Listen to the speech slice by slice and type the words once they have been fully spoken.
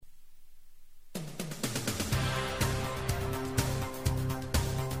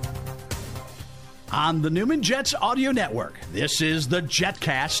On the Newman Jets Audio Network, this is the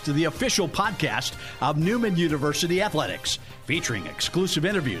JetCast, the official podcast of Newman University Athletics, featuring exclusive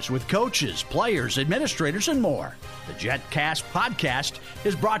interviews with coaches, players, administrators, and more. The JetCast podcast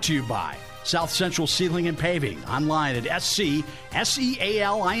is brought to you by South Central Ceiling and Paving, online at scsealing.com.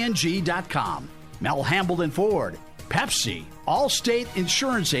 Mel Hambledon Ford, Pepsi, Allstate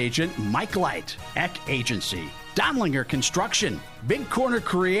Insurance Agent Mike Light, Eck Agency, Donlinger Construction, Big Corner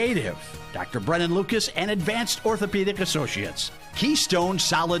Creative, Dr. Brennan Lucas and Advanced Orthopedic Associates, Keystone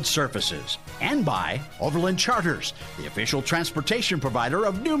Solid Surfaces, and by Overland Charters, the official transportation provider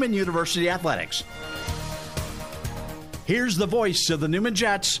of Newman University Athletics. Here's the voice of the Newman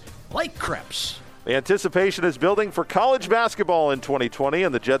Jets, Blake Cripps. The anticipation is building for college basketball in 2020,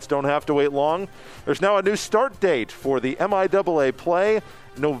 and the Jets don't have to wait long. There's now a new start date for the MIAA play,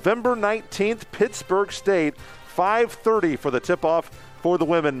 November 19th, Pittsburgh State, 5:30 for the tip-off for the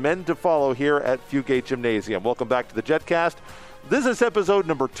women, men to follow here at Fugate Gymnasium. Welcome back to the JetCast. This is episode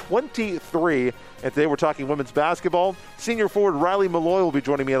number 23, and today we're talking women's basketball. Senior forward Rylee Meloy will be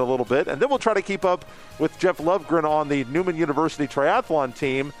joining me in a little bit, and then we'll try to keep up with Jeff Lovgren on the Newman University Triathlon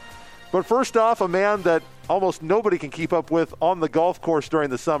team. But first off, a man that almost nobody can keep up with on the golf course during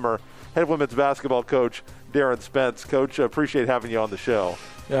the summer, head women's basketball coach Darin Spence. Coach, I appreciate having you on the show.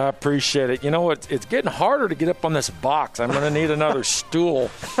 Yeah, I appreciate it. You know, it's getting harder to get up on this box. I'm going to need another stool.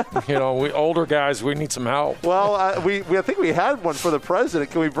 You know, we older guys, we need some help. Well, I think we had one for the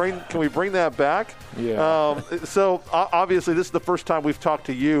president. Can we bring that back? Yeah. So obviously, this is the first time we've talked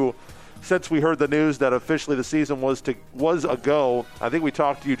to you since we heard the news that officially the season was a go. I think we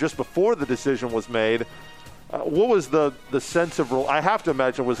talked to you just before the decision was made. What was the sense of? I have to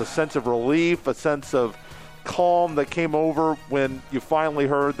imagine it was a sense of relief, a sense of calm that came over when you finally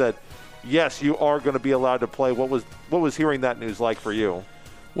heard that, yes, you are going to be allowed to play. What was hearing that news like for you?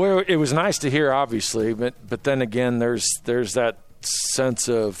 Well, it was nice to hear, obviously, but then again, there's that sense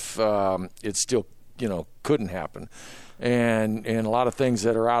of it still, couldn't happen, and a lot of things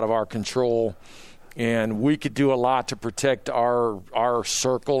that are out of our control, and we could do a lot to protect our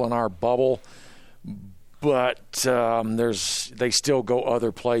circle and our bubble. But they still go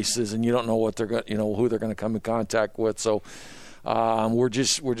other places, and you don't know what they're going, who they're going to come in contact with. So we're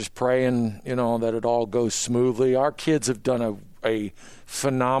just praying, that it all goes smoothly. Our kids have done a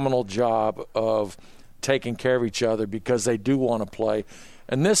phenomenal job of taking care of each other because they do want to play.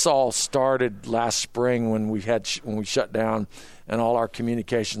 And this all started last spring when we shut down, and all our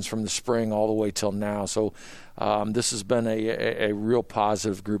communications from the spring all the way till now. So this has been a real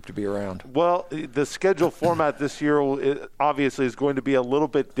positive group to be around. Well, the schedule format this year obviously is going to be a little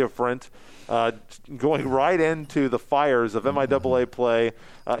bit different. Going right into the fires of MIAA play,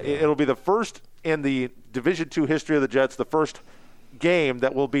 it'll be the first in the Division II history of the Jets, the first game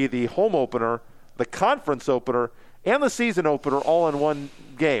that will be the home opener, the conference opener, and the season opener all in one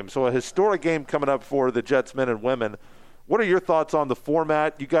game. So a historic game coming up for the Jets men and women. What are your thoughts on the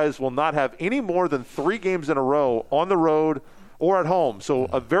format? You guys will not have any more than 3 games in a row on the road or at home. So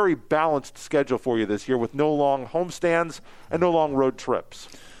a very balanced schedule for you this year with no long homestands and no long road trips.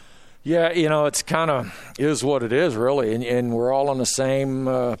 Yeah, it's kind of is what it is, really. And we're all on the same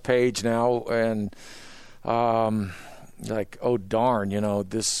page now. And oh, darn,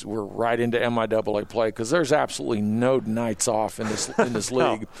 we're right into MIAA play because there's absolutely no nights off in this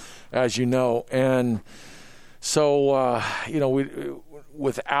league, as you know. And so,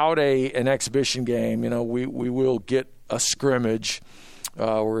 without an exhibition game, we will get a scrimmage.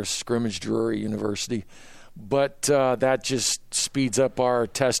 We're a scrimmage Drury University. But that just speeds up our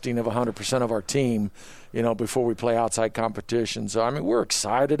testing of 100% of our team, before we play outside competition. So, we're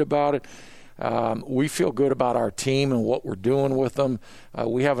excited about it. We feel good about our team and what we're doing with them.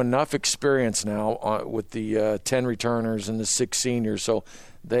 We have enough experience now with the 10 returners and the 6 seniors. So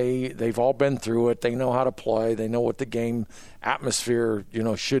they've all been through it. They know how to play. They know what the game atmosphere,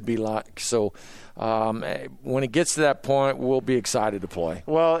 should be like. So when it gets to that point, we'll be excited to play.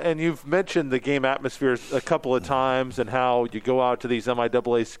 Well, and you've mentioned the game atmosphere a couple of times and how you go out to these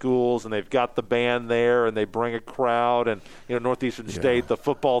MIAA schools and they've got the band there and they bring a crowd. And, Northeastern State, the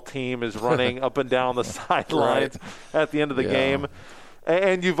football team is running up and down the sidelines at the end of the game.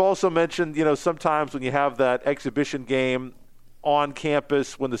 And you've also mentioned, sometimes when you have that exhibition game on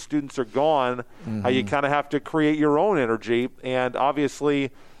campus when the students are gone, how you kind of have to create your own energy. And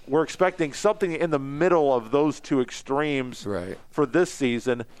obviously we're expecting something in the middle of those two extremes for this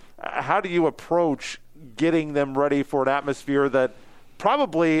season. How do you approach getting them ready for an atmosphere that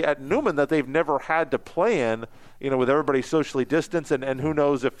probably at Newman that they've never had to play in, with everybody socially distanced, and who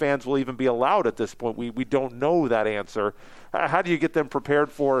knows if fans will even be allowed at this point. We don't know that answer. How do you get them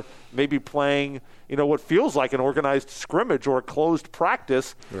prepared for maybe playing, what feels like an organized scrimmage or a closed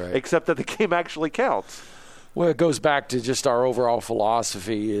practice, except that the game actually counts? Well, it goes back to just our overall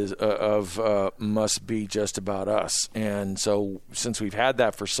philosophy of must be just about us. And so since we've had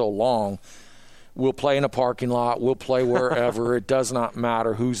that for so long, we'll play in a parking lot, we'll play wherever. It does not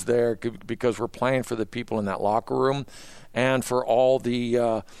matter who's there, because we're playing for the people in that locker room and for all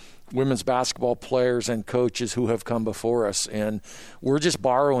the women's basketball players and coaches who have come before us. And we're just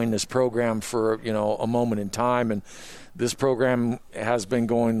borrowing this program for, a moment in time. And this program has been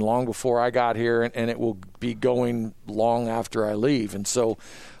going long before I got here, and it will be going long after I leave. And so,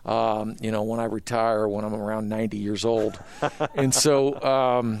 when I retire, when I'm around 90 years old. And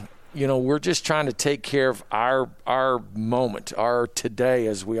so, we're just trying to take care of our moment, our today,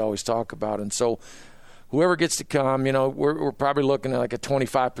 as we always talk about. And so whoever gets to come, we're probably looking at like a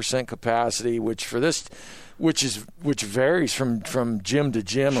 25% capacity, which varies from gym to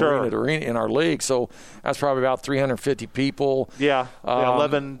gym, arena to arena in our league. So that's probably about 350 people. Yeah,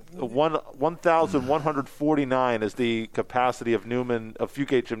 1,149 is the capacity of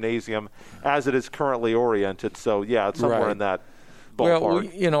Fugate Gymnasium as it is currently oriented. So, yeah, it's somewhere in that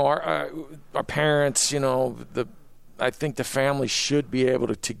ballpark. Well, our parents, I think the family should be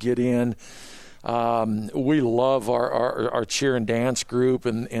able to get in. We love our cheer and dance group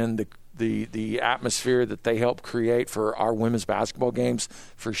and the atmosphere that they help create for our women's basketball games,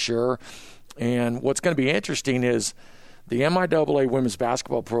 for sure. And what's going to be interesting is the MIAA women's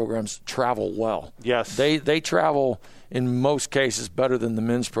basketball programs travel well. Yes. They travel in most cases better than the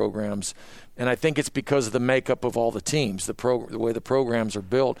men's programs. And I think it's because of the makeup of all the teams, the way the programs are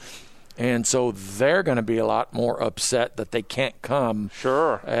built. And so they're going to be a lot more upset that they can't come.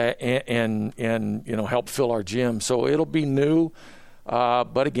 Sure. And help fill our gym. So it'll be new.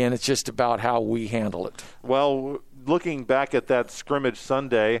 But again, it's just about how we handle it. Well, looking back at that scrimmage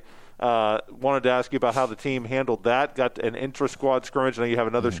Sunday, wanted to ask you about how the team handled that. Got an intra-squad scrimmage. I know you have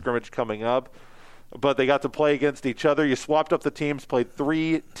another scrimmage coming up. But they got to play against each other. You swapped up the teams, played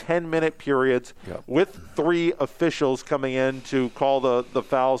 3 10-minute periods with 3 officials coming in to call the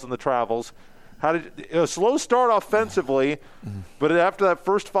fouls and the travels. A slow start offensively, but after that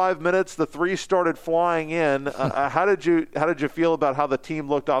first 5 minutes, the 3 started flying in. How did you feel about how the team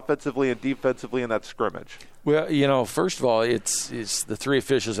looked offensively and defensively in that scrimmage? Well, first of all, it's the 3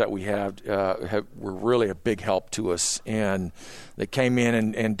 officials that we have were really a big help to us, and they came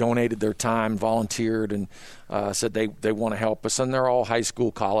in and donated their time, volunteered, and said they want to help us. And they're all high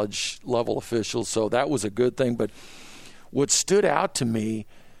school, college level officials, so that was a good thing. But what stood out to me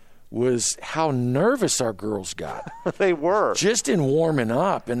was how nervous our girls got. They were. Just in warming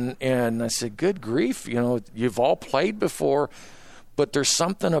up. And I said, good grief, you've all played before, but there's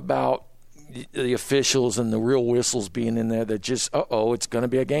something about the officials and the real whistles being in there that just, it's going to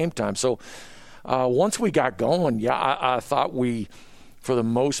be a game time. So once we got going, I thought we, for the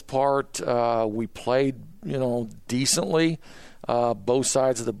most part, we played, decently, both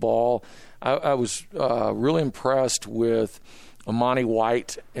sides of the ball. I was really impressed with Amani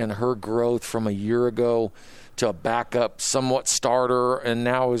White and her growth from a year ago to a backup, somewhat starter, and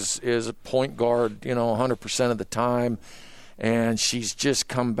now is a point guard, 100% of the time. And she's just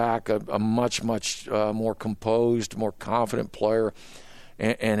come back a much more composed, more confident player,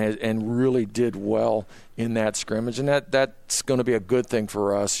 and really did well in that scrimmage. And that's going to be a good thing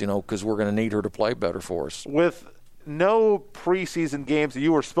for us, because we're going to need her to play better for us. With no preseason games,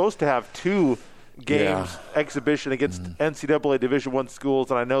 you were supposed to have 2 games exhibition against NCAA Division I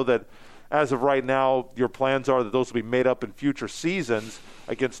schools, and I know that as of right now, your plans are that those will be made up in future seasons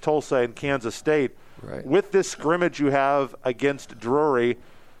against Tulsa and Kansas State. Right. With this scrimmage you have against Drury,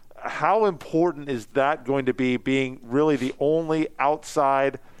 how important is that going to be, being really the only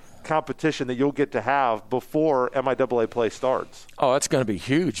outside competition that you'll get to have before MIAA play starts? Oh, that's going to be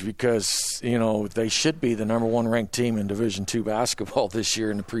huge because, they should be the number 1 ranked team in Division II basketball this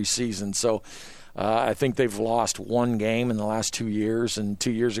year in the preseason. So I think they've lost 1 game in the last 2 years, and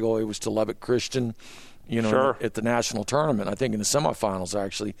 2 years ago it was to Lubbock Christian, at the national tournament, I think in the semifinals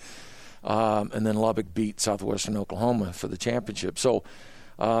actually. And then Lubbock beat Southwestern Oklahoma for the championship. So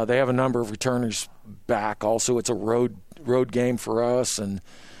they have a number of returners back. Also, it's a road game for us, and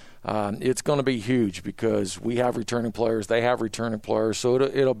it's going to be huge because we have returning players, they have returning players. So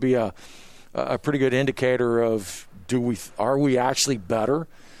it'll be a pretty good indicator of are we actually better,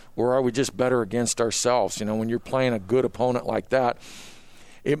 or are we just better against ourselves? When you're playing a good opponent like that.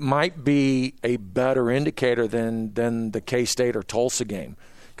 it might be a better indicator than the K-State or Tulsa game,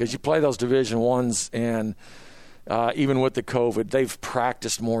 because you play those Division I's, and even with the COVID, they've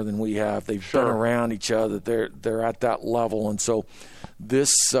practiced more than we have. They've been around each other. They're at that level, and so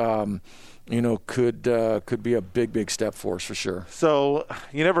this could be a big step for us for sure. So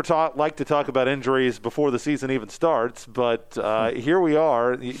you never like to talk about injuries before the season even starts, but here we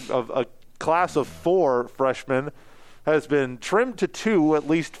are. A class of 4 freshmen has been trimmed to 2, at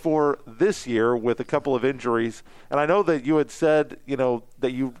least for this year, with a couple of injuries. And I know that you had said,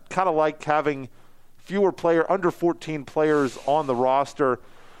 that you kind of like having fewer under 14 players on the roster,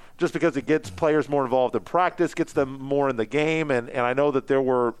 just because it gets players more involved in practice, gets them more in the game. And I know that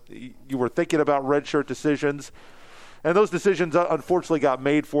you were thinking about redshirt decisions. And those decisions, unfortunately, got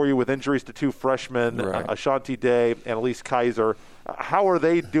made for you with injuries to 2 freshmen, right. Ashanti Day and Elise Kaiser. How are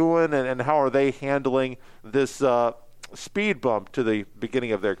they doing, and how are they handling this speed bump to the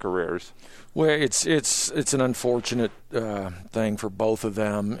beginning of their careers? Well, it's an unfortunate thing for both of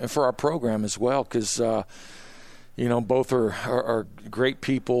them and for our program as well, because both are great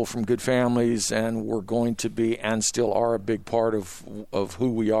people from good families, and we're going to be and still are a big part of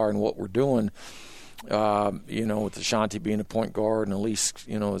who we are and what we're doing. With Ashanti being a point guard, and Elise,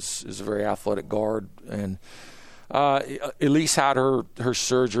 is a very athletic guard, and Elise had her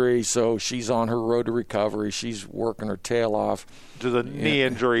surgery, so she's on her road to recovery. She's working her tail off. Which is a knee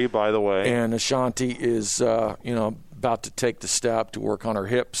injury, by the way. And Ashanti is, about to take the step to work on her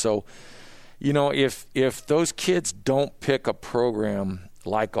hip. So, if those kids don't pick a program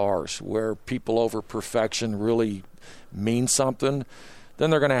like ours, where people over perfection really mean something, then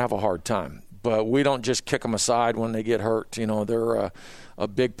they're going to have a hard time. But we don't just kick them aside when they get hurt. They're a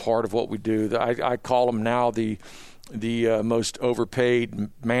big part of what we do. I call them now the most overpaid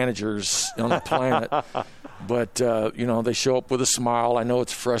managers on the planet. But, they show up with a smile. I know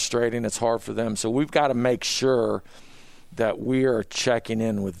it's frustrating. It's hard for them. So we've got to make sure that we are checking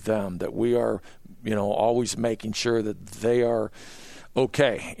in with them, that we are, always making sure that they are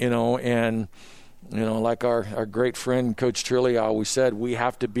okay, and like our great friend Coach Rylee always said, we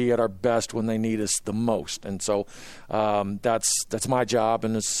have to be at our best when they need us the most. And so that's my job,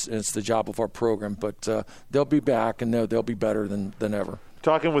 and it's the job of our program. But they'll be back, and they'll be better than ever.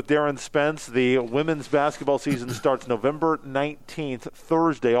 Talking with Darin Spence, the women's basketball season starts November 19th,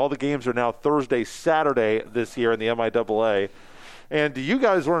 Thursday. All the games are now Thursday, Saturday this year in the MIAA. And you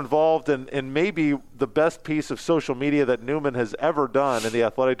guys were involved in maybe the best piece of social media that Newman has ever done in the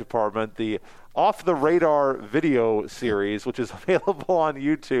athletic department, the Off the Radar video series, which is available on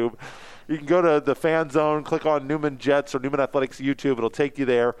YouTube. You can go to the Fan Zone, click on Newman Jets or Newman Athletics YouTube. It'll take you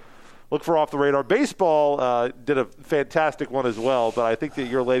there. Look for Off the Radar. Baseball did a fantastic one as well, but I think that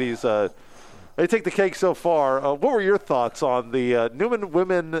your ladies, they take the cake so far. What were your thoughts on the Newman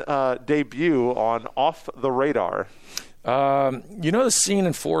women debut on Off the Radar? The scene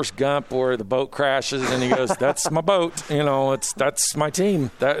in Forrest Gump where the boat crashes and he goes, "That's my boat." That's my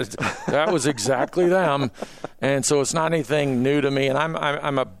team. That was exactly them. And so it's not anything new to me. And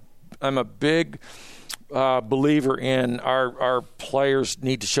I'm a big believer in our players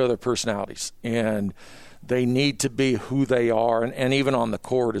need to show their personalities, and they need to be who they are, and even on the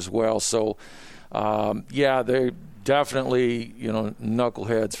court as well. So, they're definitely,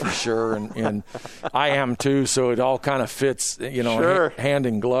 knuckleheads for sure, and I am too. So it all kind of fits, sure. Hand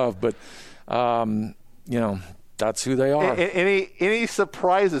in glove. But that's who they are. Any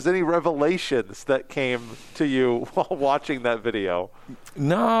surprises, any revelations that came to you while watching that video?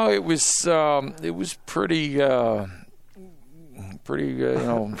 No, it was pretty pretty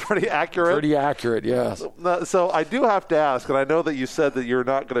accurate. Pretty accurate, yes. So I do have to ask, and I know that you said that you're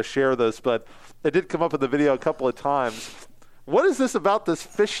not going to share this, but it did come up in the video a couple of times. What is this about this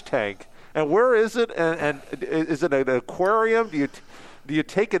fish tank, and where is it? And is it an aquarium? Do you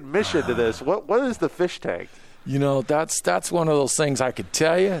take admission to this? What is the fish tank? That's one of those things I could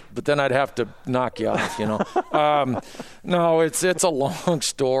tell you, but then I'd have to knock you off. No, it's a long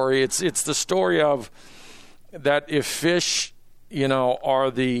story. It's the story of that if fish,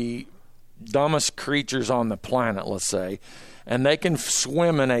 are the dumbest creatures on the planet, let's say, and they can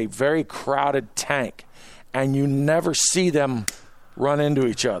swim in a very crowded tank, and you never see them run into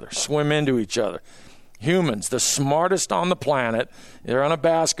each other, swim into each other. Humans, the smartest on the planet, they're on a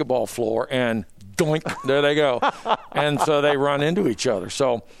basketball floor, and doink, there they go. And so they run into each other.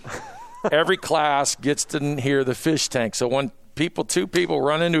 So every class gets to hear the fish tank. So when two people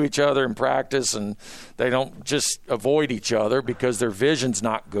run into each other in practice and they don't just avoid each other because their vision's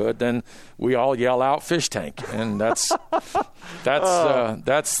not good, then we all yell out fish tank. And that's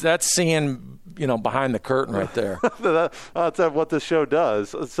seeing behind the curtain right there. That's what this show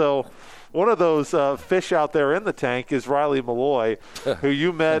does. So one of those fish out there in the tank is Rylee Meloy, who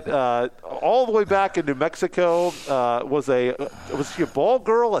you met all the way back in New Mexico. Was she a ball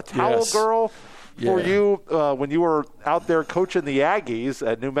girl, a towel girl for you when you were out there coaching the Aggies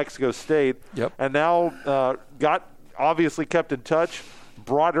at New Mexico State? Yep. And now obviously kept in touch,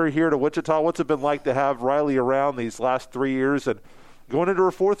 brought her here to Wichita. What's it been like to have Rylee around these last 3 years and going into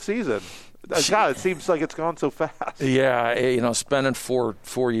her fourth season? God, it seems like it's gone so fast. Yeah, spending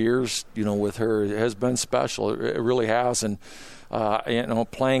four years, with her has been special. It really has. And,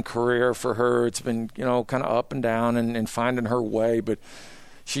 playing career for her, it's been, kind of up and down and finding her way. But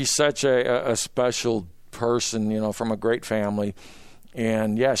she's such a special person, from a great family.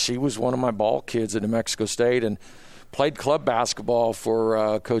 And, yeah, she was one of my ball kids at New Mexico State and played club basketball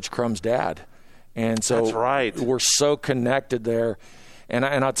for Coach Crum's dad. And so that's right. We're so connected there. And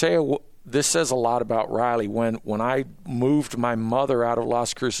I'll tell you what, this says a lot about Rylee. When I moved my mother out of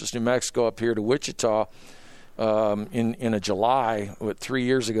Las Cruces, New Mexico, up here to Wichita in a July, 3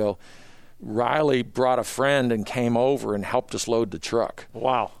 years ago, Rylee brought a friend and came over and helped us load the truck.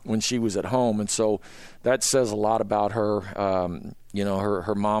 Wow! When she was at home, and so that says a lot about her.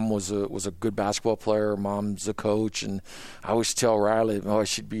 Her mom was a good basketball player. Her mom's a coach, and I always tell Rylee,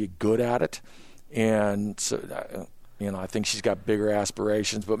 she'd be good at it, and so. I think she's got bigger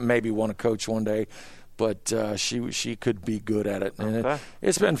aspirations, but maybe want to coach one day. But she could be good at it. And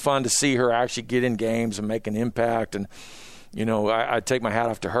it's been fun to see her actually get in games and make an impact. And, I take my hat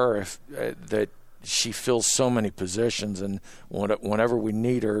off to her that she fills so many positions. And whenever we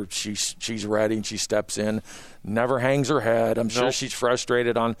need her, she's ready and she steps in, never hangs her head. I'm sure she's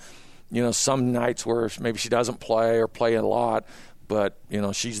frustrated on, some nights where maybe she doesn't play or play a lot. But,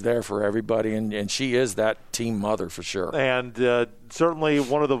 she's there for everybody, and she is that team mother for sure. And certainly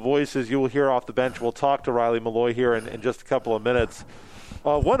one of the voices you will hear off the bench. We'll talk to Rylee Meloy here in just a couple of minutes.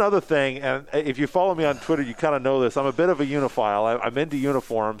 One other thing, and if you follow me on Twitter, you kind of know this. I'm a bit of a uniphile. I'm into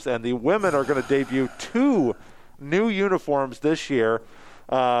uniforms, and the women are going to debut 2 new uniforms this year.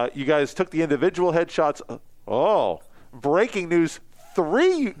 You guys took the individual headshots. Breaking news.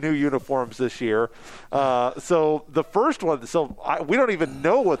 3 new uniforms this year. So the first one, we don't even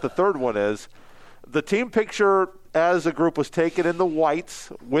know what the third one is. The team picture as a group was taken in the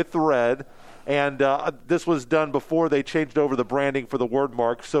whites with the red, and this was done before they changed over the branding for the word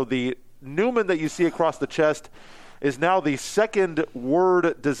mark. So the Newman that you see across the chest is now the second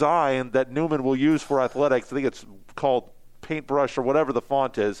word design that Newman will use for athletics. I think it's called paintbrush or whatever the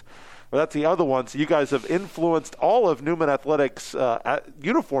font is. Well, that's the other one. So you guys have influenced all of Newman Athletics'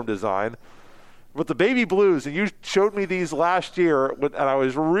 uniform design. But the baby blues, and you showed me these last year, and I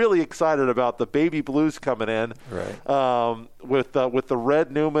was really excited about the baby blues coming in. Right. With the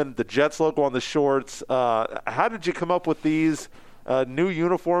red Newman, the Jets logo on the shorts. How did you come up with these new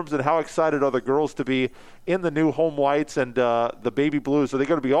uniforms, and how excited are the girls to be in the new home whites and the baby blues? Are they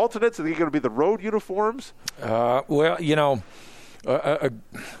going to be alternates? Are they going to be the road uniforms?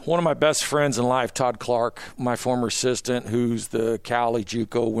 One of my best friends in life, Todd Clark, my former assistant, who's the Cali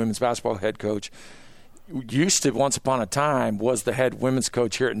JUCO women's basketball head coach, used to, once upon a time, was the head women's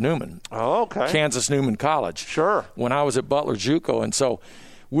coach here at Newman. Oh, okay. Kansas Newman College. Sure. When I was at Butler JUCO. And so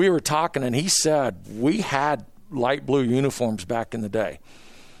we were talking, and he said we had light blue uniforms back in the day.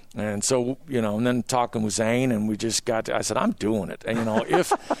 And so, and then talking with Zane, and we just I said, I'm doing it. And,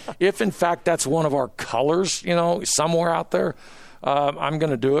 if in fact that's one of our colors, somewhere out there, I'm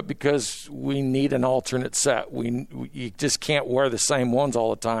going to do it because we need an alternate set. You just can't wear the same ones all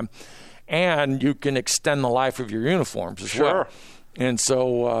the time. And you can extend the life of your uniforms as well. And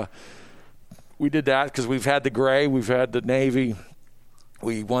so we did that because we've had the gray, we've had the navy.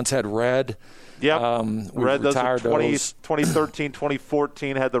 We once had red. Yep. Red, those are 2013,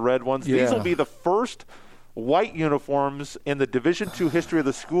 2014 had the red ones. Yeah. These will be the first white uniforms in the Division II history of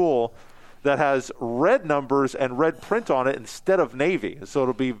the school that has red numbers and red print on it instead of navy. So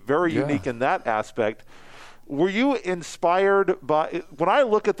it'll be very unique in that aspect. Were you inspired by – when I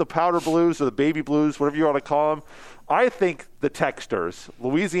look at the powder blues or the baby blues, whatever you want to call them, I think the Techsters,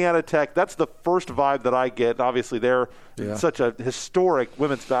 Louisiana Tech, that's the first vibe that I get. Obviously, they're such a historic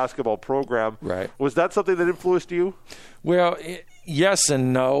women's basketball program. Right. Was that something that influenced you? Well, yes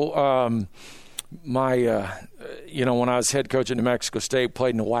and no. When I was head coach at New Mexico State,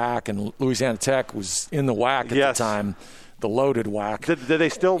 played in the WAC, and Louisiana Tech was in the WAC at the time, the loaded WAC. Did they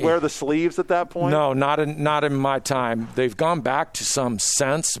still wear the sleeves at that point? No, not in my time. They've gone back to some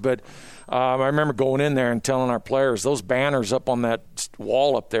sense, but I remember going in there and telling our players, those banners up on that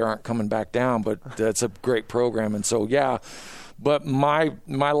wall up there aren't coming back down, but that's a great program. And so, But my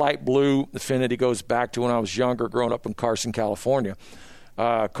light blue affinity goes back to when I was younger, growing up in Carson, California.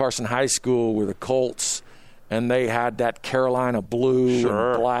 Carson High School were the Colts, and they had that Carolina blue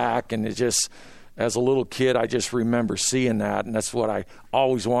and black, and it just, as a little kid, I just remember seeing that, and that's what I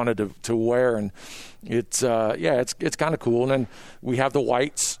always wanted to wear. And it's kind of cool. And then we have the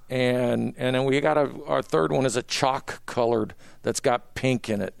whites, and then we got our third one is a chalk colored that's got pink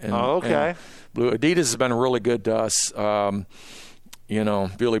in it. And, and blue. Adidas has been really good to us.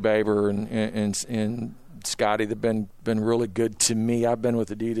 Billy Baber and Scotty, they've been really good to me. I've been with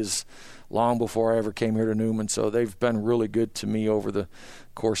Adidas long before I ever came here to Newman, so they've been really good to me over the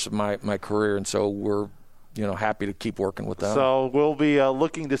course of my career, and so we're happy to keep working with them. So we'll be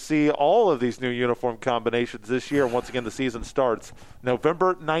looking to see all of these new uniform combinations this year. Once again, the season starts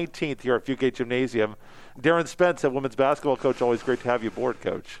November 19th here at Fugate Gymnasium. Darin Spence, head women's basketball coach, always great to have you aboard,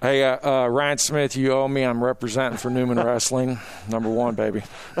 Coach. Hey, Ryan Smith, you owe me. I'm representing for Newman Wrestling. Number one, baby.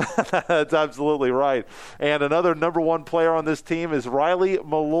 That's absolutely right. And another number one player on this team is Rylee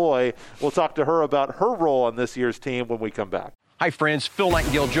Meloy. We'll talk to her about her role on this year's team when we come back. Hi friends, Phil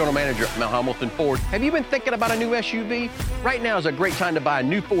Nightingale, General Manager at Mount Hamilton Ford. Have you been thinking about a new SUV? Right now is a great time to buy a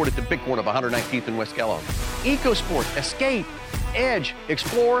new Ford at the big corner of 119th and West Kellogg. EcoSport, Escape, Edge,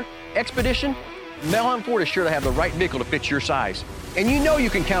 Explorer, Expedition. Mount Hamilton Ford is sure to have the right vehicle to fit your size. And you know you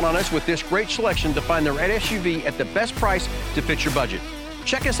can count on us with this great selection to find the right SUV at the best price to fit your budget.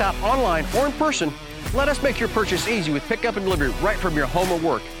 Check us out online or in person. Let us make your purchase easy with pickup and delivery right from your home or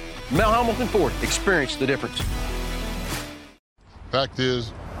work. Mount Hamilton Ford, experience the difference. Fact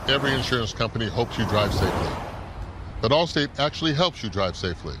is, every insurance company hopes you drive safely. But Allstate actually helps you drive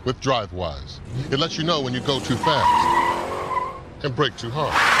safely with DriveWise. It lets you know when you go too fast and brake too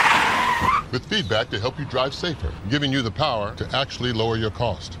hard, with feedback to help you drive safer, giving you the power to actually lower your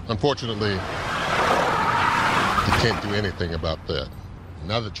cost. Unfortunately, you can't do anything about that.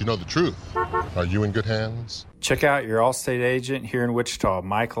 Now that you know the truth, are you in good hands? Check out your Allstate agent here in Wichita,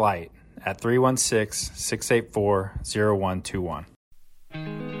 Mike Light, at 316-684-0121.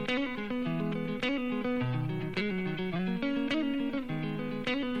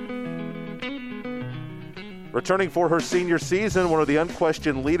 Returning for her senior season, one of the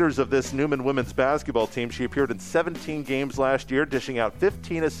unquestioned leaders of this Newman women's basketball team. She appeared in 17 games last year, dishing out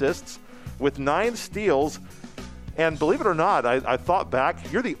 15 assists with 9 steals. And believe it or not, I thought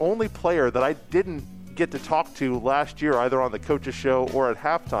back, you're the only player that I didn't get to talk to last year, either on the coach's show or at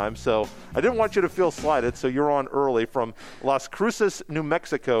halftime. So I didn't want you to feel slighted, so you're on early. From Las Cruces, New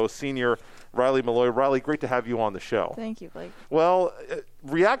Mexico, senior Rylee Meloy. Rylee, great to have you on the show. Thank you, Blake. Well,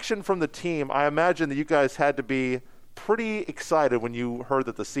 reaction from the team, I imagine that you guys had to be pretty excited when you heard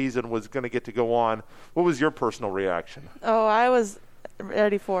that the season was going to get to go on. What was your personal reaction? Oh, I was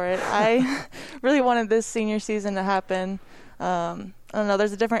ready for it. I really wanted this senior season to happen. I don't know,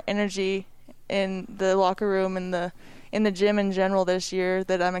 there's a different energy in the locker room and in the gym in general this year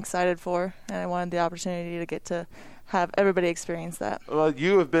that I'm excited for, and I wanted the opportunity to get to have everybody experience that. Well,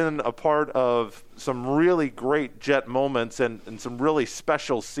 you have been a part of some really great Jet moments and some really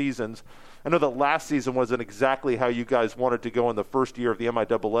special seasons. I know that last season wasn't exactly how you guys wanted to go in the first year of the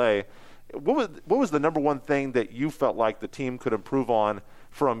MIAA. What was the number one thing that you felt like the team could improve on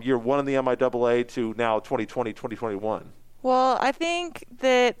from year one in the MIAA to now 2020, 2021? Well, I think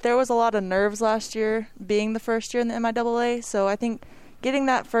that there was a lot of nerves last year being the first year in the MIAA, so I think getting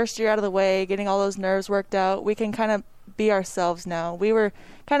that first year out of the way, getting all those nerves worked out, we can kind of be ourselves now. We were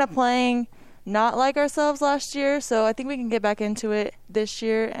kind of playing not like ourselves last year, so I think we can get back into it this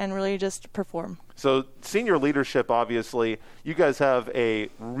year and really just perform. So senior leadership, obviously, you guys have a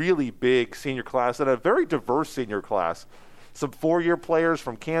really big senior class and a very diverse senior class. Some 4-year players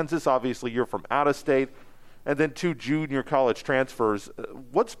from Kansas, obviously you're from out of state, and then 2 junior college transfers.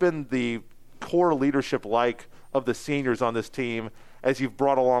 What's been the core leadership like of the seniors on this team as you've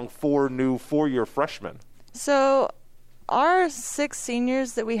brought along 4 new 4-year freshmen? So our 6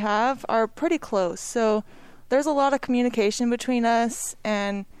 seniors that we have are pretty close. So there's a lot of communication between us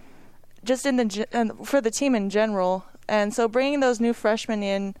and just for the team in general. And so bringing those new freshmen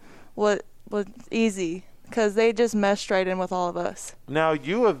in was easy because they just meshed right in with all of us. Now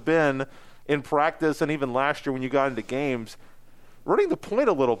you have been in practice and even last year when you got into games, running the point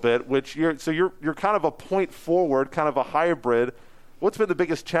a little bit, which you're kind of a point forward, kind of a hybrid. What's been the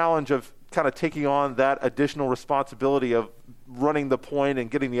biggest challenge of kind of taking on that additional responsibility of running the point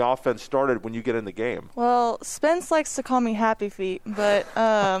and getting the offense started when you get in the game? Well, Spence likes to call me Happy Feet, but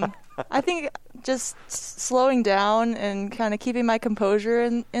I think just slowing down and kind of keeping my composure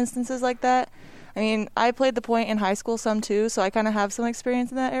in instances like that. I mean, I played the point in high school some too, so I kind of have some experience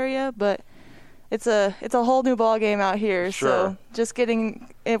in that area, but it's a whole new ball game out here. Sure. So just getting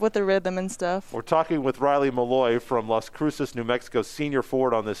it with the rhythm and stuff. We're talking with Rylee Meloy from Las Cruces, New Mexico, senior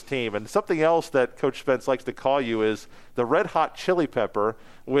forward on this team. And something else that Coach Spence likes to call you is the Red Hot Chili Pepper,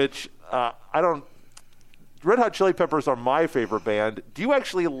 which Red Hot Chili Peppers are my favorite band. Do you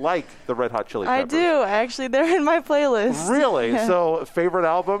actually like the Red Hot Chili Peppers? I do. Actually, they're in my playlist. Really? Yeah. So, favorite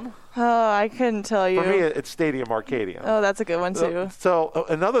album? Oh, I couldn't tell you. For me, it's Stadium Arcadium. Oh, that's a good one, too. So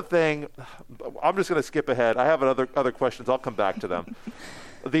another thing, I'm just going to skip ahead. I have other questions. I'll come back to them.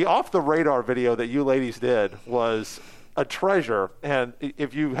 The Off the Radar video that you ladies did was a treasure. And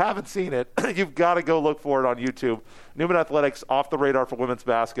if you haven't seen it, you've got to go look for it on YouTube. Newman Athletics Off the Radar for women's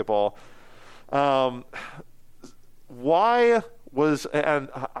basketball. Why was – and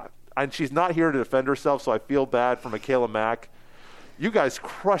she's not here to defend herself, so I feel bad for Michaela Mack. You guys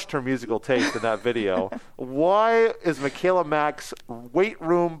crushed her musical taste in that video. Why is Michaela Mack's weight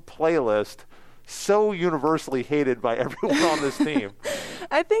room playlist so universally hated by everyone on this team?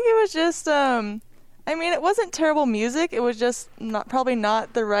 I think it was just, it wasn't terrible music. It was just probably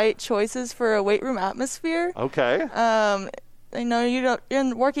not the right choices for a weight room atmosphere. Okay.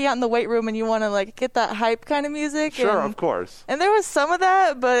 You're working out in the weight room and you want to get that hype kind of music. Sure, of course. And there was some of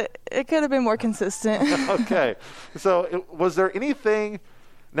that, but it could have been more consistent. Okay. So was there anything,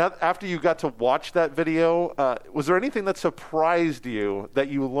 now after you got to watch that video, was there anything that surprised you that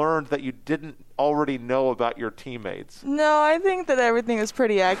you learned that you didn't already know about your teammates? No, I think that everything is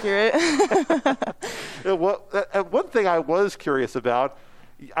pretty accurate. One thing I was curious about,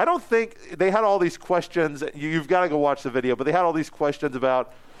 I don't think they had all these questions. You've got to go watch the video, but they had all these questions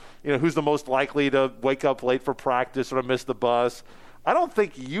about, who's the most likely to wake up late for practice or to miss the bus. I don't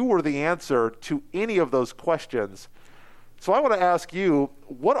think you were the answer to any of those questions. So I want to ask you,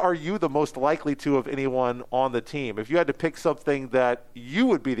 what are you the most likely to of anyone on the team? If you had to pick something that you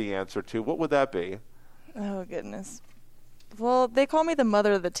would be the answer to, what would that be? Oh, goodness. Well, they call me the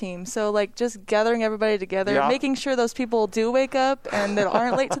mother of the team, so just gathering everybody together, making sure those people do wake up and that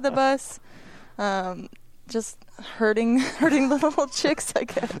aren't late to the bus, just hurting the little chicks, I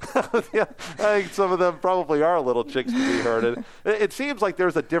guess. Yeah, I think some of them probably are little chicks to be hurted. It seems like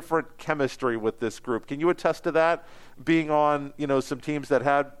there's a different chemistry with this group. Can you attest to that, being on some teams that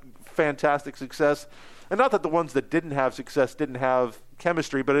had fantastic success, and not that the ones that didn't have success didn't have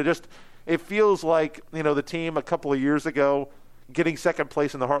chemistry, but it feels like, the team a couple of years ago getting second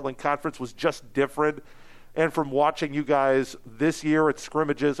place in the Heartland Conference was just different. And from watching you guys this year at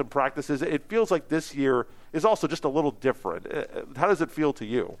scrimmages and practices, it feels like this year is also just a little different. How does it feel to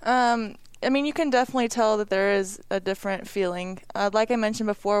you? You can definitely tell that there is a different feeling. Like I mentioned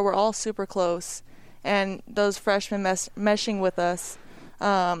before, we're all super close. And those freshmen meshing with us,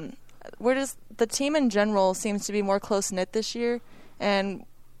 the team in general seems to be more close-knit this year. And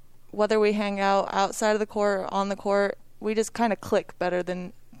whether we hang out outside of the court or on the court, we just kind of click better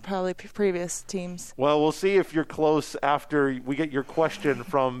than probably previous teams. Well, we'll see if you're close after we get your question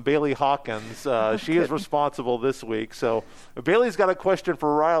from Bailey Hawkins. She is responsible this week. So Bailey's got a question for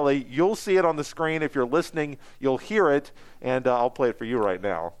Rylee. You'll see it on the screen. If you're listening, you'll hear it, and I'll play it for you right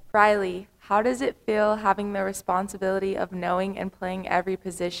now. Rylee, how does it feel having the responsibility of knowing and playing every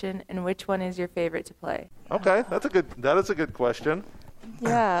position, and which one is your favorite to play? Okay, that is a good question.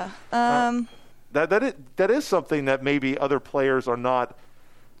 Yeah. That is something that maybe other players are not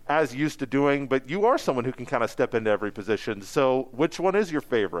as used to doing, but you are someone who can kind of step into every position. So which one is your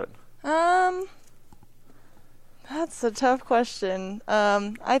favorite? That's a tough question.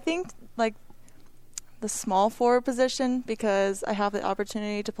 I think the small forward position, because I have the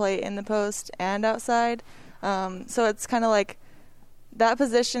opportunity to play in the post and outside. So it's kind of that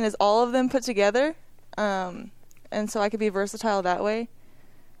position is all of them put together. And so I could be versatile that way.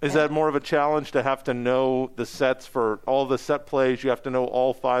 Is that more of a challenge to have to know the sets for all the set plays? You have to know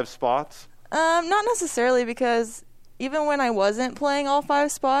all 5 spots? Not necessarily, because even when I wasn't playing all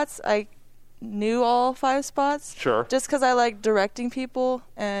 5 spots, I knew all 5 spots. Sure. Just because I like directing people,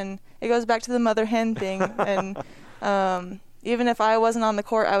 and it goes back to the mother hen thing. And even if I wasn't on the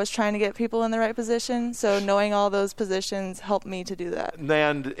court, I was trying to get people in the right position. So knowing all those positions helped me to do that.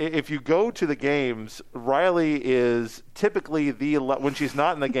 And if you go to the games, Rylee is typically when she's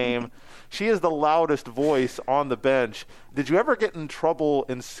not in the game, she is the loudest voice on the bench. Did you ever get in trouble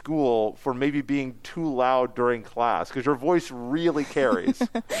in school for maybe being too loud during class? Because your voice really carries.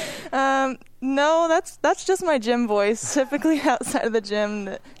 No, that's just my gym voice. Typically outside of the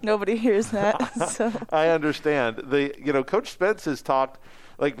gym, nobody hears that. So. I understand. Coach Spence has talked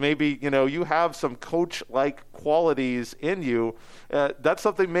maybe you have some coach-like qualities in you. That's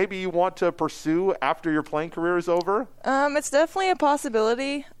something maybe you want to pursue after your playing career is over? It's definitely a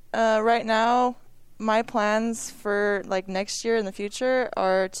possibility. Right now, my plans for like next year in the future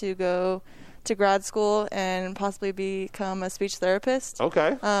are to go to grad school and possibly become a speech therapist.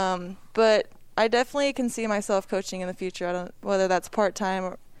 Okay. But I definitely can see myself coaching in the future. I don't whether that's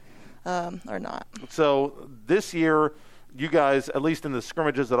part-time or not. So this year, you guys, at least in the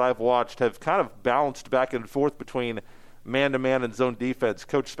scrimmages that I've watched, have kind of bounced back and forth between man-to-man and zone defense.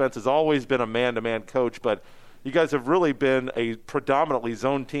 Coach Spence has always been a man-to-man coach, but you guys have really been a predominantly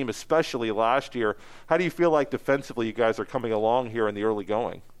zone team, especially last year. How do you feel like defensively you guys are coming along here in the early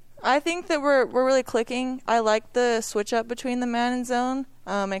going? I think that we're really clicking. I like the switch up between the man and zone.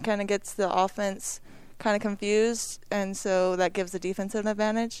 It kind of gets the offense kind of confused, and so that gives the defense an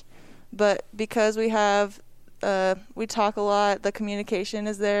advantage. But because we talk a lot, the communication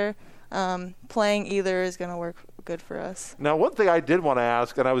is there, playing either is going to work good for us. Now, one thing I did want to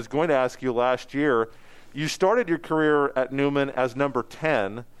ask, and I was going to ask you last year, you started your career at Newman as number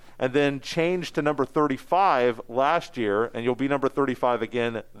 10 and then changed to number 35 last year, and you'll be number 35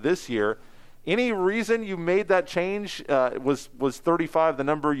 again this year. Any reason you made that change? Was 35 the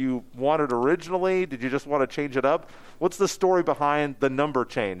number you wanted originally? Did you just want to change it up? What's the story behind the number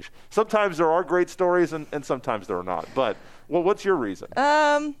change? Sometimes there are great stories, and sometimes there are not. But what's your reason?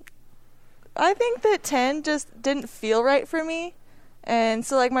 I think that 10 just didn't feel right for me. And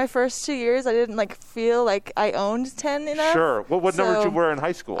so, like, my first 2 years, I didn't, like, feel like I owned 10 enough. Sure. What number did you wear in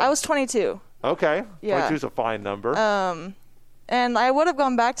high school? I was 22. Okay. Yeah. 22 is a fine number. And I would have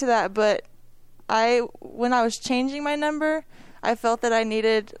gone back to that, but when I was changing my number, I felt that I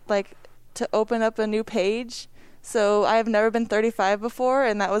needed, like, to open up a new page. So I have never been 35 before,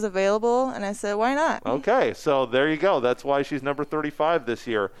 and that was available, and I said, why not? Okay, so there you go. That's why she's number 35 this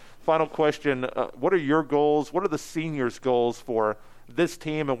year. Final question, what are your goals? What are the seniors' goals for this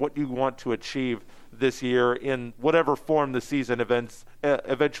team and what you want to achieve this year in whatever form the season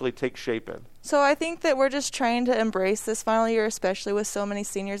eventually takes shape in? So I think that we're just trying to embrace this final year, especially with so many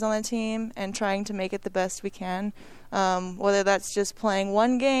seniors on the team, and trying to make it the best we can, whether that's just playing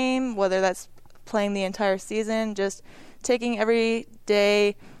one game, whether that's playing the entire season, just taking every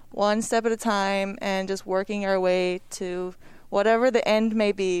day one step at a time and just working our way to whatever the end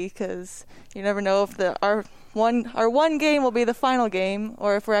may be, because you never know if our one game will be the final game,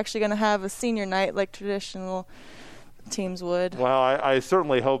 or if we're actually going to have a senior night like traditional teams would. Well, I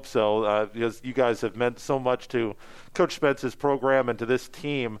certainly hope so, because you guys have meant so much to Coach Spence's program and to this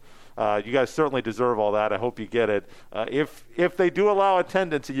team. You guys certainly deserve all that. I hope you get it. If they do allow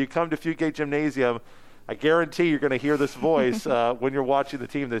attendance and you come to Fugate Gymnasium, I guarantee you're going to hear this voice when you're watching the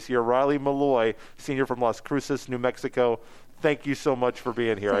team this year. Rylee Meloy, senior from Las Cruces, New Mexico. Thank you so much for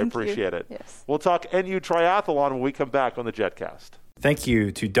being here. I appreciate it. Yes. We'll talk NU Triathlon when we come back on the JetCast. Thank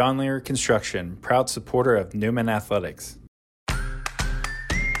you to Donlier Construction, proud supporter of Newman Athletics.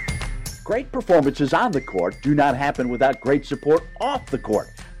 Great performances on the court do not happen without great support off the court.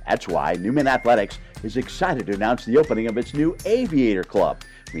 That's why Newman Athletics is excited to announce the opening of its new Aviator Club.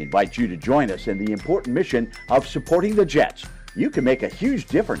 We invite you to join us in the important mission of supporting the Jets. You can make a huge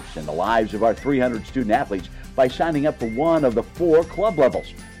difference in the lives of our 300 student athletes by signing up for one of the 4 club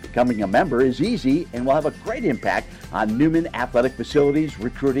levels. Becoming a member is easy and will have a great impact on Newman athletic facilities,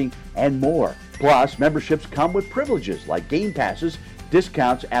 recruiting, and more. Plus, memberships come with privileges like game passes,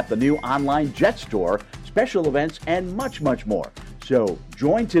 discounts at the new online Jet Store, special events, and much, much more. So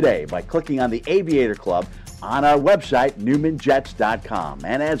join today by clicking on the Aviator Club on our website, newmanjets.com.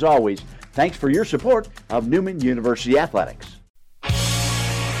 And as always, thanks for your support of Newman University Athletics.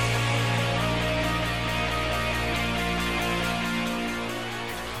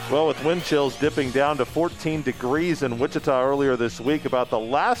 Well, with wind chills dipping down to 14 degrees in Wichita earlier this week, about the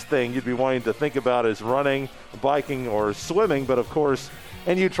last thing you'd be wanting to think about is running, biking, or swimming. But, of course,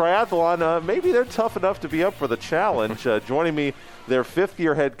 NU Triathlon, maybe they're tough enough to be up for the challenge. Joining me, their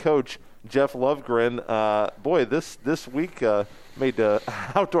fifth-year head coach, Jeff Lovgren. Boy, this week made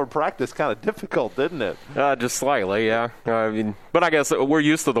outdoor practice kind of difficult, didn't it? Just slightly, yeah. But I guess we're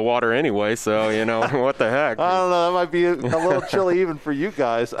used to the water anyway, so, what the heck. I don't know. That might be a little chilly even for you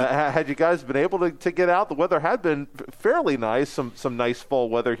guys. Had you guys been able to get out? The weather had been fairly nice, some nice fall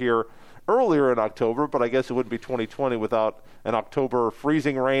weather here earlier in October, but I guess it wouldn't be 2020 without an October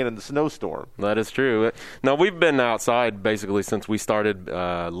freezing rain and the snowstorm. That is true. No, we've been outside basically since we started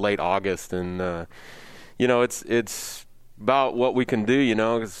late August, and, it's about what we can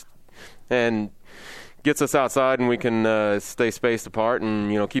do, and gets us outside and we can stay spaced apart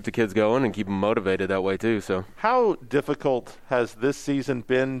and, keep the kids going and keep them motivated that way too. So, how difficult has this season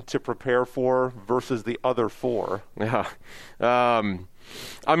been to prepare for versus the other 4? Yeah.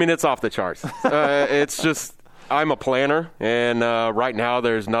 It's off the charts. It's just I'm a planner, and right now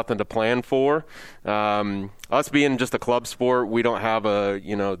there's nothing to plan for. Us being just a club sport, we don't have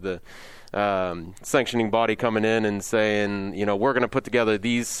the sanctioning body coming in and saying, we're going to put together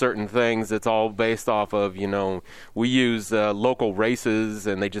these certain things. It's all based off of, we use local races,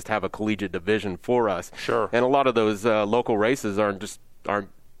 and they just have a collegiate division for us. Sure. And a lot of those local races aren't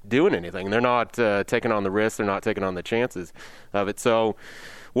doing anything. They're not taking on the risks. They're not taking on the chances of it. So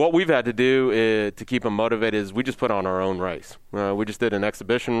what we've had to do to keep them motivated is we just put on our own race. We just did an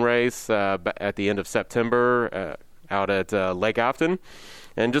exhibition race at the end of September out at Lake Afton.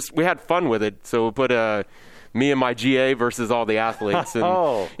 And we had fun with it. So we put me and my GA versus all the athletes. And,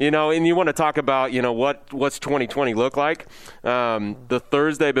 and you want to talk about, what's 2020 look like? The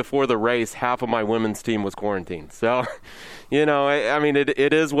Thursday before the race, half of my women's team was quarantined. So,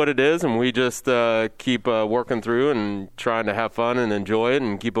 it is what it is. And we just keep working through and trying to have fun and enjoy it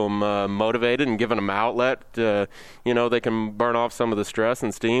and keep them motivated and giving them outlet. They can burn off some of the stress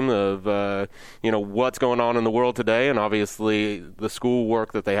and steam of, what's going on in the world today. And obviously the school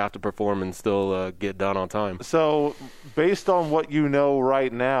work that they have to perform and still get done on time. So, based on what you know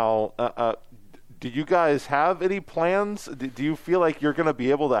right now, do you guys have any plans? Do you feel like you're going to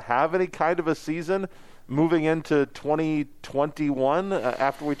be able to have any kind of a season moving into 2021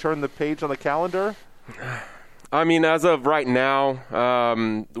 after we turn the page on the calendar? As of right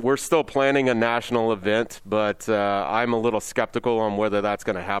now, we're still planning a national event, but I'm a little skeptical on whether that's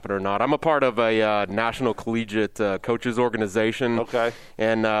going to happen or not. I'm a part of a national collegiate coaches organization. Okay.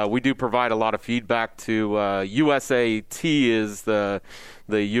 And we do provide a lot of feedback to USAT is the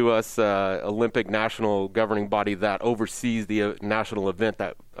U.S. Olympic national governing body that oversees the national event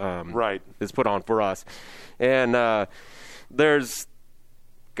that is put on for us. And there's,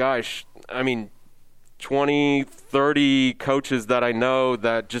 20, 30 coaches that I know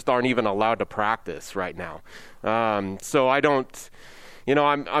that just aren't even allowed to practice right now. So I don't,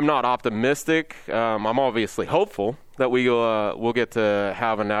 I'm not optimistic. I'm obviously hopeful that we'll get to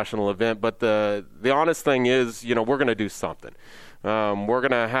have a national event. But the honest thing is, we're going to do something. We're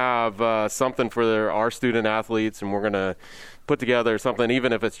going to have something for our student athletes, and we're going to put together something,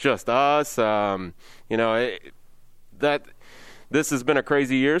 even if it's just us. This has been a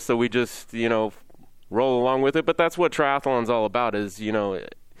crazy year, so we just, roll along with it. But that's what triathlon's all about is,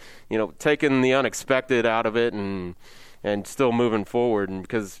 taking the unexpected out of it and still moving forward. And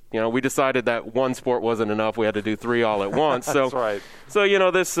because, we decided that one sport wasn't enough. We had to do three all at once. So, That's right.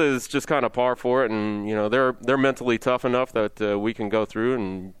 So, this is just kind of par for it. And, they're mentally tough enough that we can go through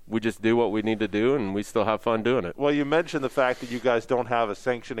and we just do what we need to do and we still have fun doing it. Well, you mentioned the fact that you guys don't have a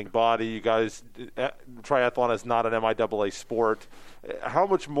sanctioning body. You guys, triathlon is not an MIAA sport. How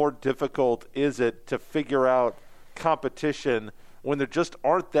much more difficult is it to figure out competition when there just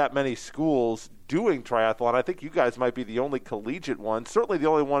aren't that many schools doing triathlon? I think you guys might be the only collegiate one, certainly the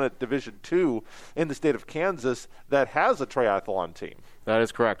only one at Division II in the state of Kansas that has a triathlon team. That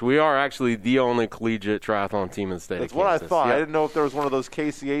is correct. We are actually the only collegiate triathlon team in the state of Kansas. That's what I thought. Yep. I didn't know if there was one of those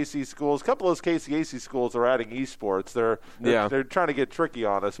KCAC schools. A couple of those KCAC schools are adding esports. They're trying to get tricky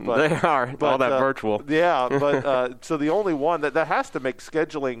on us. But, they are. All that virtual. Yeah, but so the only one that has to make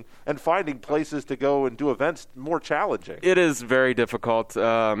scheduling and finding places to go and do events more challenging. It is very difficult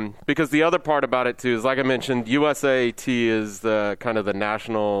because the other part about it, too, is like I mentioned, USAT is the kind of the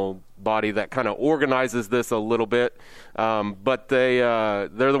national body that kind of organizes this a little bit, but they're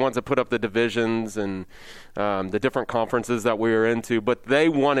the ones that put up the divisions and the different conferences that we're into, but they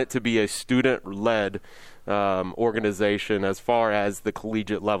want it to be a student-led organization as far as the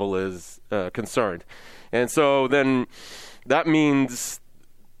collegiate level is concerned. And so then that means,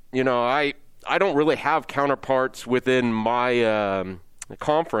 I don't really have counterparts within my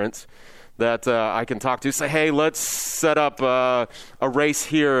conference that I can talk to, say, hey, let's set up a race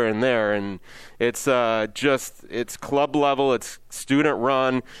here and there. And it's it's club level, it's student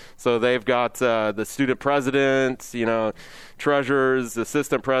run. So they've got the student president, treasurers,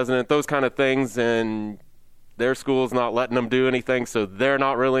 assistant president, those kind of things. And their school's not letting them do anything, so they're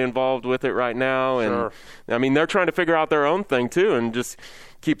not really involved with it right now. And Sure. They're trying to figure out their own thing too and just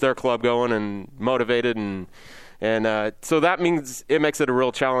keep their club going and motivated and so that means it makes it a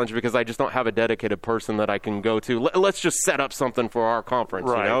real challenge because I just don't have a dedicated person that I can go to. Let's just set up something for our conference,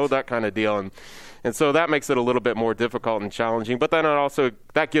 Right. that kind of deal. And so that makes it a little bit more difficult and challenging. But then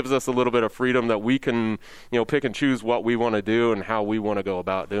that gives us a little bit of freedom that we can, pick and choose what we want to do and how we want to go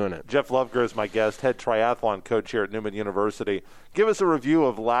about doing it. Jeff Lovgren is my guest, head triathlon coach here at Newman University. Give us a review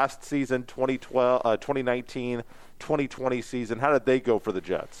of last season, 2019, 2020 season. How did they go for the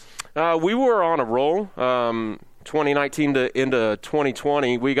Jets? We were on a roll. 2019 into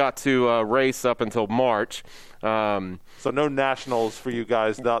 2020, we got to race up until March. So no nationals for you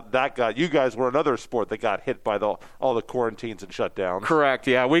guys. You guys were another sport that got hit by all the quarantines and shutdowns. Correct,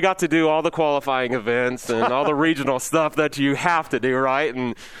 yeah. We got to do all the qualifying events and all the regional stuff that you have to do, right?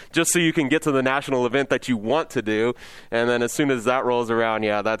 And just so you can get to the national event that you want to do. And then as soon as that rolls around,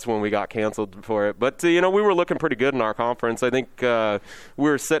 that's when we got canceled for it. But, we were looking pretty good in our conference. I think we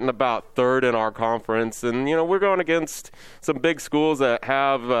were sitting about third in our conference. And, we're going against some big schools that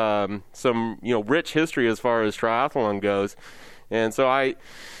have some, rich history as far as triathlon goes. And so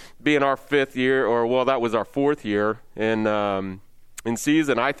being our fifth year, that was our fourth year in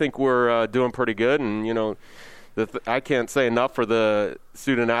season, I think we're doing pretty good. And, I can't say enough for the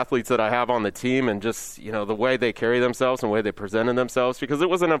student athletes that I have on the team and just, the way they carry themselves and the way they presented themselves, because it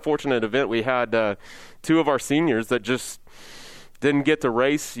was an unfortunate event. We had two of our seniors that just didn't get to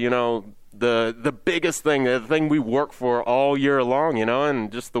race, the biggest thing, the thing we work for all year long,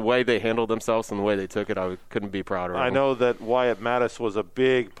 and just the way they handled themselves and the way they took it, I couldn't be prouder of them. I know that Wyatt Mattis was a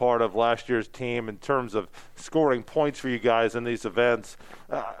big part of last year's team in terms of scoring points for you guys in these events.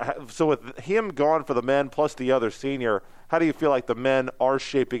 So with him gone for the men plus the other senior, how do you feel like the men are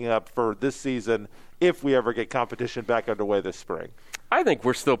shaping up for this season if we ever get competition back underway this spring? I think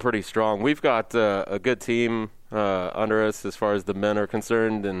we're still pretty strong. We've got a good team under us as far as the men are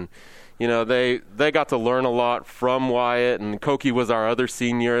concerned, and they got to learn a lot from Wyatt, and Koki was our other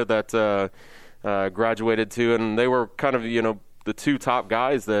senior that graduated too, and they were kind of the two top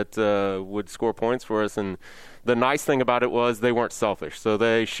guys that would score points for us. And the nice thing about it was they weren't selfish, so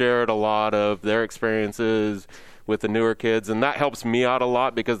they shared a lot of their experiences with the newer kids, and that helps me out a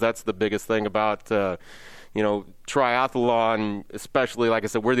lot, because that's the biggest thing about triathlon, especially, like I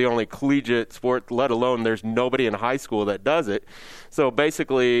said, we're the only collegiate sport, let alone there's nobody in high school that does it. So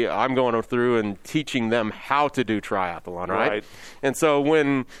basically, I'm going through and teaching them how to do triathlon, right? And so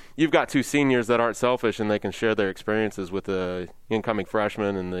when you've got two seniors that aren't selfish and they can share their experiences with the incoming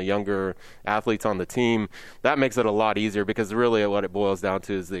freshmen and the younger athletes on the team, that makes it a lot easier, because really what it boils down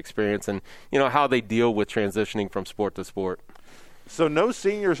to is the experience and, how they deal with transitioning from sport to sport. So no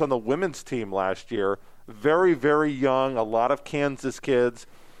seniors on the women's team last year. Very, very young, a lot of Kansas kids.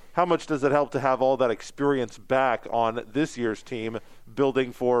 How much does it help to have all that experience back on this year's team,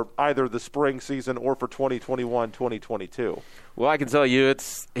 building for either the spring season or for 2021, 2022? Well, I can tell you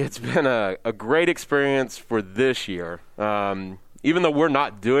it's been a great experience for this year. Even though we're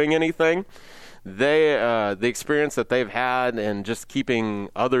not doing anything, the experience that they've had and just keeping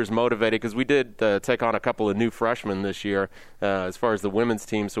others motivated, because we did take on a couple of new freshmen this year as far as the women's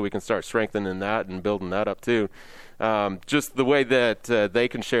team, so we can start strengthening that and building that up too. Just the way that they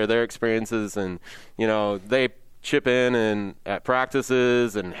can share their experiences, and they chip in and at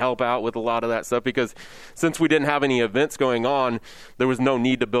practices and help out with a lot of that stuff, because since we didn't have any events going on, there was no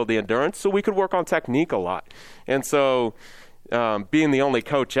need to build the endurance, so we could work on technique a lot. And so being the only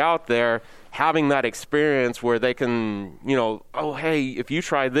coach out there, having that experience where they can, oh, hey, if you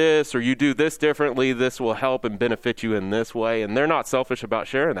try this or you do this differently, this will help and benefit you in this way. And they're not selfish about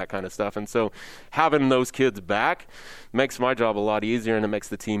sharing that kind of stuff. And so having those kids back makes my job a lot easier, and it makes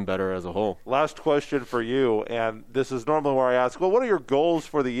the team better as a whole. Last question for you, and this is normally where I ask, well, what are your goals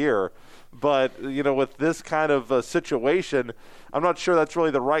for the year? But, with this kind of situation, I'm not sure that's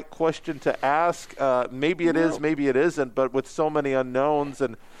really the right question to ask. Maybe it is, maybe it isn't. But with so many unknowns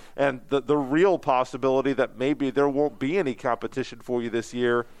and the real possibility that maybe there won't be any competition for you this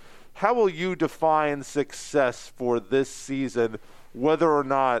year, how will you define success for this season, whether or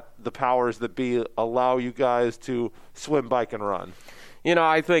not the powers that be allow you guys to swim, bike, and run?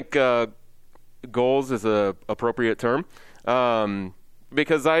 I think goals is an appropriate term.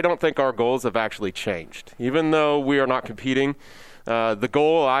 Because I don't think our goals have actually changed. Even though we are not competing, the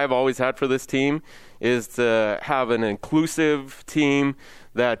goal I've always had for this team is to have an inclusive team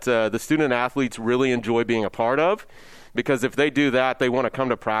that the student athletes really enjoy being a part of. Because if they do that, they want to come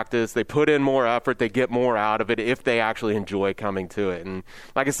to practice, they put in more effort, they get more out of it if they actually enjoy coming to it. And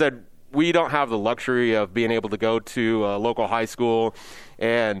like I said, we don't have the luxury of being able to go to a local high school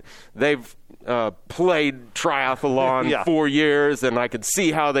and they've played triathlon 4 years, and I can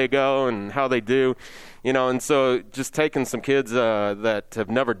see how they go and how they do, and so just taking some kids that have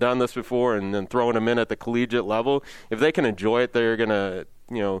never done this before and then throwing them in at the collegiate level, if they can enjoy it, they're going to,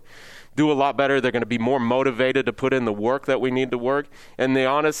 do a lot better. They're going to be more motivated to put in the work that we need to work. And the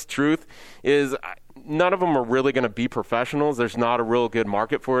honest truth is none of them are really going to be professionals. There's not a real good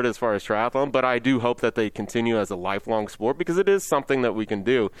market for it as far as triathlon, but I do hope that they continue as a lifelong sport because it is something that we can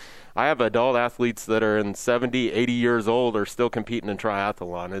do. I have adult athletes that are in 70, 80 years old are still competing in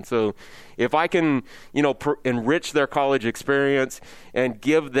triathlon. And so if I can, enrich their college experience and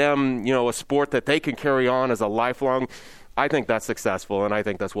give them, a sport that they can carry on as a lifelong, I think that's successful, and I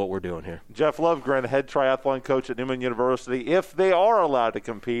think that's what we're doing here. Jeff Lovgren, head triathlon coach at Newman University. If they are allowed to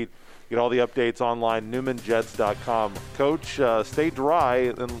compete, get all the updates online, newmanjets.com. Coach, stay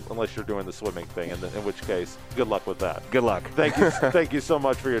dry unless you're doing the swimming thing, in which case, good luck with that. Good luck. Thank you, thank you so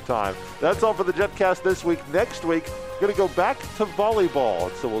much for your time. That's all for the JetCast this week. Next week, we're going to go back to volleyball,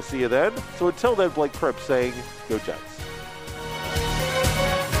 so we'll see you then. So until then, Blake Kripp saying, go Jets.